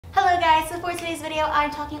guys, so for today's video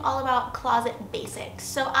I'm talking all about closet basics.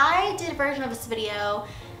 So I did a version of this video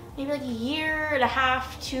maybe like a year and a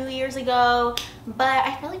half, 2 years ago, but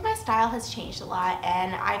I feel like my style has changed a lot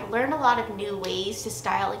and I've learned a lot of new ways to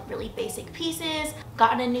style like really basic pieces,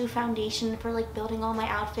 gotten a new foundation for like building all my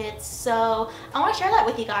outfits. So I want to share that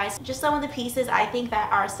with you guys, just some of the pieces I think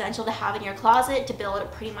that are essential to have in your closet to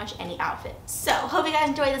build pretty much any outfit. So hope you guys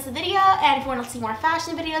enjoyed this video, and if you want to see more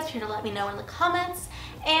fashion videos, be sure to let me know in the comments.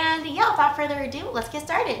 And yeah, without further ado, let's get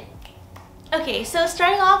started. Okay, so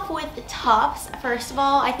starting off with the tops, first of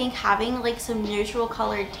all, I think having like some neutral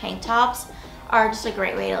colored tank tops are just a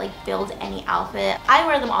great way to like build any outfit. I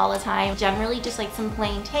wear them all the time, generally just like some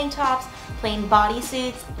plain tank tops, plain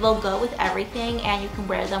bodysuits. They'll go with everything and you can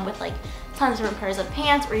wear them with like tons of different pairs of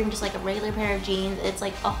pants or even just like a regular pair of jeans. It's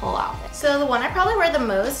like a whole outfit. So the one I probably wear the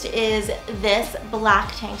most is this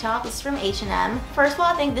black tank top. This is from H&M. First of all,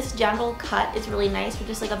 I think this general cut is really nice for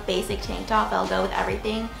just like a basic tank top. That'll go with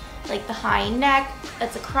everything. Like the high neck,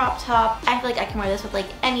 it's a crop top. I feel like I can wear this with like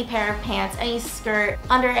any pair of pants, any skirt,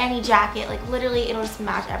 under any jacket. Like literally it'll just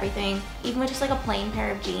match everything. Even with just like a plain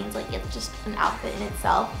pair of jeans, like it's just an outfit in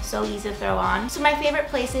itself. So easy to throw on. So my favorite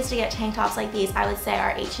places to get tank tops like these, I would say,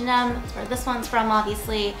 are H&M. That's where this one's from,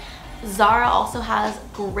 obviously. Zara also has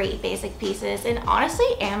great basic pieces, and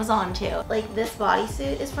honestly Amazon too. Like this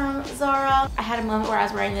bodysuit is from Zara. I had a moment where I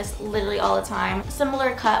was wearing this literally all the time.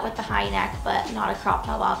 Similar cut with the high neck, but not a crop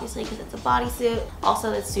top obviously because it's a bodysuit.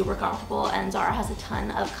 Also it's super comfortable, and Zara has a ton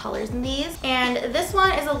of colors in these. And this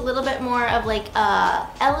one is a little bit more of like a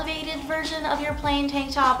elevated version of your plain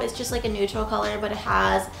tank top. It's just like a neutral color, but it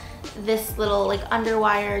has this little like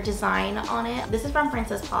underwire design on it. This is from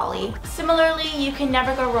Princess Polly. Similarly, you can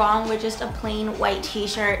never go wrong with just a plain white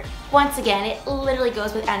t-shirt. Once again, it literally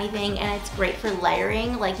goes with anything and it's great for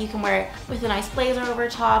layering. Like you can wear it with a nice blazer over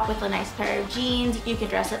top, with a nice pair of jeans. You can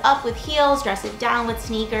dress it up with heels, dress it down with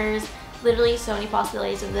sneakers. Literally so many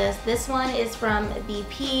possibilities of this. This one is from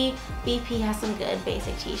BP. BP has some good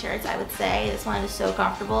basic t-shirts, I would say. This one is so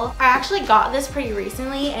comfortable. I actually got this pretty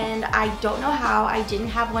recently and I don't know how I didn't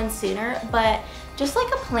have one sooner, but just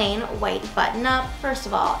like a plain white button up, first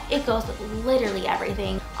of all, it goes with literally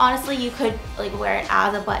everything. Honestly, you could like wear it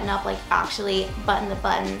as a button up, like actually button the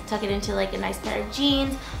button, tuck it into like a nice pair of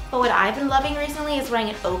jeans. But what I've been loving recently is wearing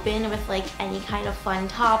it open with like any kind of fun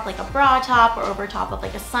top, like a bra top or over top of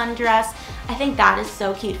like a sundress. I think that is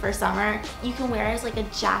so cute for summer. You can wear it as like a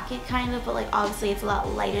jacket kind of, but like obviously it's a lot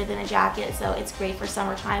lighter than a jacket, so it's great for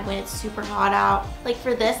summertime when it's super hot out. Like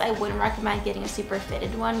for this, I wouldn't recommend getting a super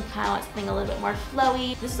fitted one. You kind of want something a little bit more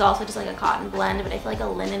flowy. This is also just like a cotton blend, but I feel like a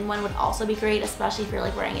linen one would also be great, especially if you're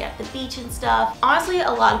like wearing it at the beach and stuff. Honestly,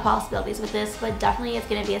 a lot of possibilities with this, but definitely it's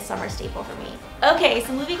gonna be a summer staple for me. Okay,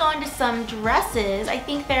 so moving on to some dresses. I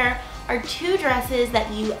think there are two dresses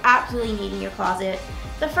that you absolutely need in your closet.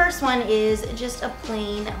 The first one is just a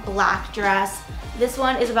plain black dress. This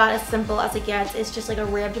one is about as simple as it gets. It's just like a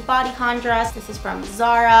ribbed bodycon dress. This is from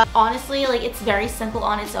Zara. Honestly, like it's very simple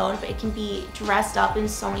on its own, but it can be dressed up in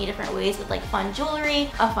so many different ways with like fun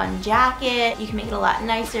jewelry, a fun jacket. You can make it a lot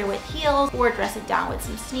nicer with heels or dress it down with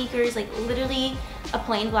some sneakers. Like literally a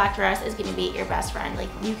plain black dress is gonna be your best friend. Like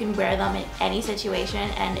you can wear them in any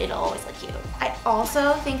situation and it'll always look cute. I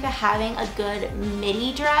also think that having a good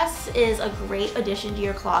midi dress is a great addition to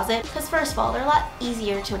your closet because first of all, they're a lot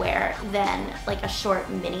easier to wear than like a short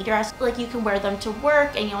mini dress. Like you can wear them to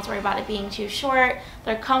work and you don't have to worry about it being too short.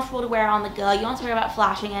 They're comfortable to wear on the go. You don't have to worry about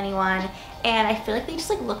flashing anyone. And I feel like they just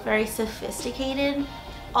like look very sophisticated.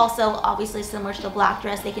 Also, obviously similar to the black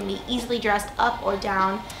dress, they can be easily dressed up or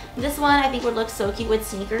down. This one I think would look so cute with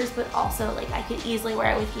sneakers, but also like I could easily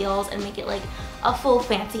wear it with heels and make it like a full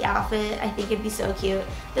fancy outfit. I think it'd be so cute.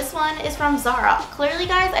 This one is from Zara. Clearly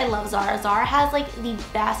guys, I love Zara. Zara has like the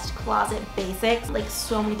best closet basics. Like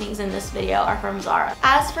so many things in this video are from Zara.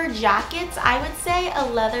 As for jackets, I would say a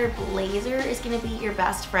leather blazer is gonna be your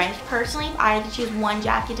best friend. Personally, if I had to choose one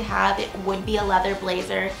jacket to have, it would be a leather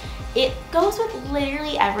blazer. It goes with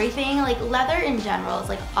literally everything. Like leather in general is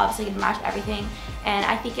like obviously gonna match everything, and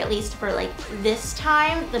I think at least for like this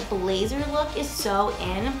time the blazer look is so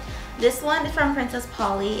in. This one is from Princess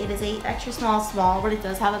Polly. It is a extra small, but it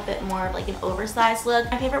does have a bit more of like an oversized look.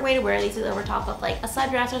 My favorite way to wear these is over top of like a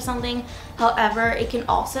sundress or something. However, it can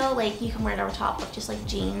also like, you can wear it over top of just like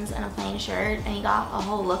jeans and a plain shirt and you got a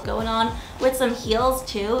whole look going on with some heels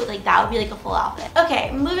too. Like that would be like a full outfit.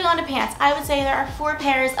 Okay, moving on to pants. I would say there are 4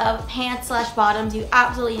 pairs of pants slash bottoms you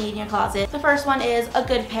absolutely need in your closet. The first one is a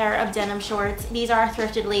good pair of denim shorts. These are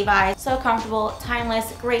thrifted Levi's. So comfortable,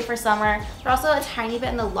 timeless, great for summer. They're also a tiny bit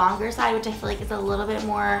in the longer lighter side, which I feel like is a little bit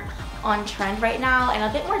more on trend right now and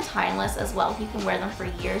a bit more timeless as well. You can wear them for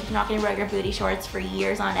years. You're not gonna wear your booty shorts for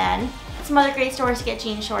years on end. Some other great stores to get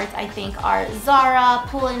jean shorts I think are Zara,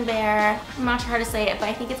 Pull & Bear, I'm not sure how to say it, but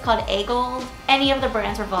I think it's called A-Gold. Any of the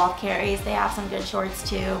brands Revolve carries, they have some good shorts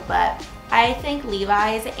too, but I think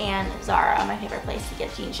Levi's and Zara are my favorite place to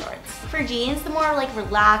get jean shorts. For jeans, the more like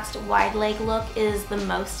relaxed, wide leg look is the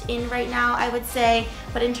most in right now, I would say.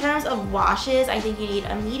 But in terms of washes, I think you need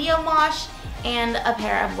a medium wash and a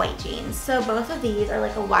pair of white jeans. So both of these are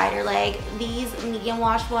like a wider leg. These medium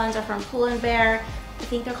wash ones are from Pull & Bear. I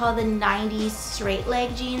think they're called the 90s straight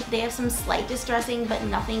leg jeans. They have some slight distressing, but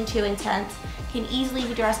nothing too intense. Can easily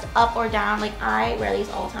be dressed up or down. Like I wear these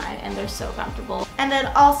all the time and they're so comfortable. And then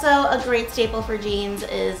also a great staple for jeans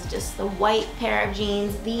is just the white pair of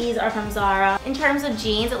jeans. These are from Zara. In terms of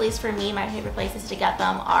jeans, at least for me, my favorite places to get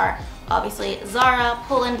them are obviously Zara,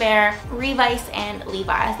 Pull & Bear, Revice, and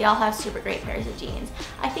Levi's. They all have super great pairs of jeans.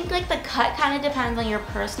 I think like the cut kind of depends on your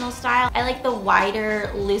personal style. I like the wider,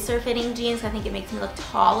 looser fitting jeans. I think it makes me look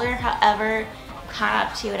taller. However, kind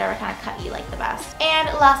of up to whatever kind of cut you like the best. And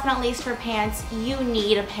last but not least, for pants, you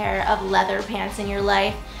need a pair of leather pants in your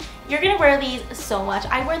life. You're gonna wear these so much.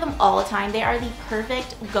 I wear them all the time. They are the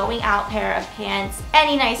perfect going out pair of pants.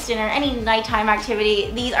 Any nice dinner, any nighttime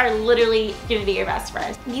activity, these are literally gonna be your best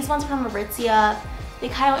friends. These ones are from Aritzia. They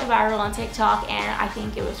kind of went viral on TikTok and I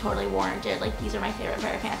think it was totally warranted. Like these are my favorite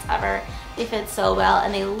pair of pants ever. They fit so well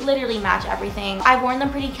and they literally match everything. I've worn them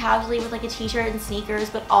pretty casually with like a t-shirt and sneakers,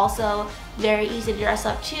 but also very easy to dress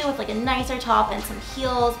up too with like a nicer top and some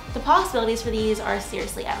heels. The possibilities for these are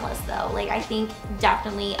seriously endless though. Like I think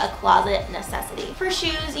definitely a closet necessity. For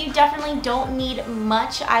shoes, you definitely don't need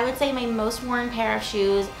much. I would say my most worn pair of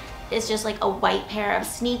shoes is just like a white pair of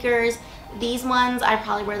sneakers. These ones I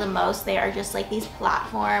probably wear the most. They are just like these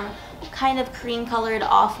platform kind of cream colored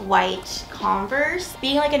off-white Converse.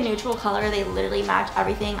 Being like a neutral color, they literally match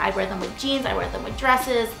everything. I wear them with jeans, I wear them with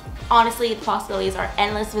dresses. Honestly, the possibilities are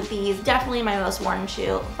endless with these. Definitely my most worn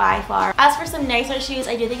shoe by far. As for some nicer shoes,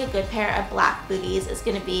 I do think a good pair of black booties is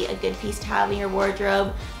gonna be a good piece to have in your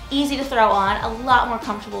wardrobe. Easy to throw on, a lot more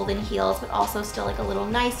comfortable than heels, but also still like a little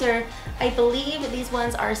nicer. I believe these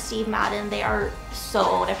ones are Steve Madden. They are so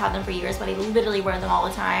old. I've had them for years, but I literally wear them all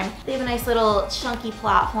the time. They have a nice little chunky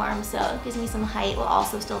platform, so it gives me some height while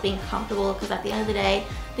also still being comfortable, because at the end of the day,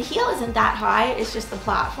 the heel isn't that high, it's just the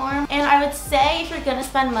platform. And I would say if you're gonna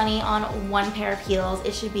spend money on one pair of heels,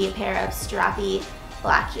 it should be a pair of strappy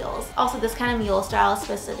black heels. Also, this kind of mule style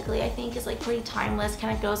specifically I think is like pretty timeless,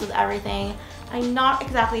 kind of goes with everything. I'm not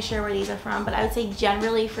exactly sure where these are from, but I would say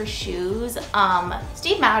generally for shoes,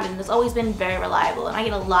 Steve Madden has always been very reliable and I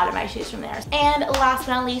get a lot of my shoes from there. And last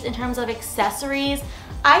but not least, in terms of accessories,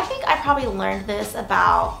 I think I probably learned this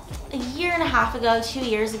about a year and a half ago, 2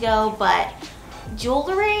 years ago, but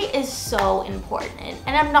jewelry is so important.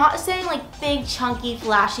 And I'm not saying like big chunky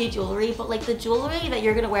flashy jewelry, but like the jewelry that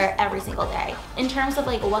you're gonna wear every single day. In terms of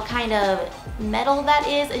like what kind of metal that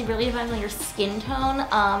is, it really depends on your skin tone.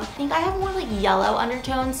 I think I have more like yellow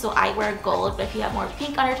undertones, so I wear gold, but if you have more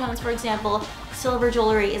pink undertones, for example, silver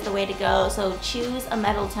jewelry is the way to go. So choose a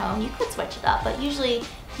metal tone. You could switch it up, but usually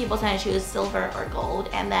people tend to choose silver or gold,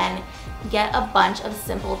 and then get a bunch of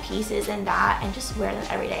simple pieces in that and just wear them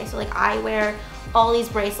every day. So like I wear all these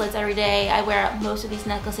bracelets every day, I wear most of these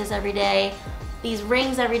necklaces every day, these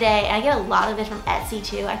rings every day, and I get a lot of it from Etsy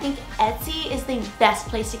too. I think Etsy is the best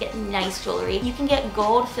place to get nice jewelry. You can get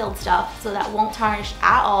gold filled stuff so that won't tarnish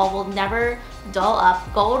at all, will never dull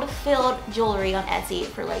up. Gold filled jewelry on Etsy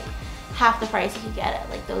for like half the price if you get it,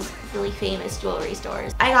 like those really famous jewelry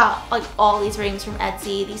stores. I got like all these rings from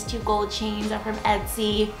Etsy. These 2 gold chains are from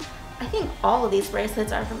Etsy. I think all of these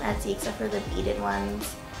bracelets are from Etsy except for the beaded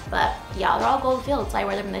ones. But yeah, they're all gold filled, so I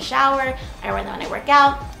wear them in the shower, I wear them when I work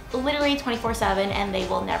out, literally 24/7, and they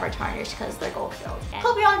will never tarnish because they're gold filled.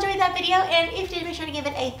 Hope you all enjoyed that video, and if you did, make sure to give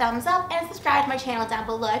it a thumbs up and subscribe to my channel down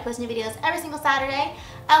below. I post new videos every single Saturday.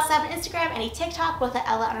 I also have an Instagram and a TikTok, both at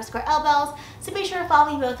Ella_Elbells, so be sure to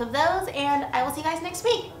follow me both of those, and I will see you guys next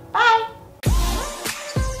week. Bye!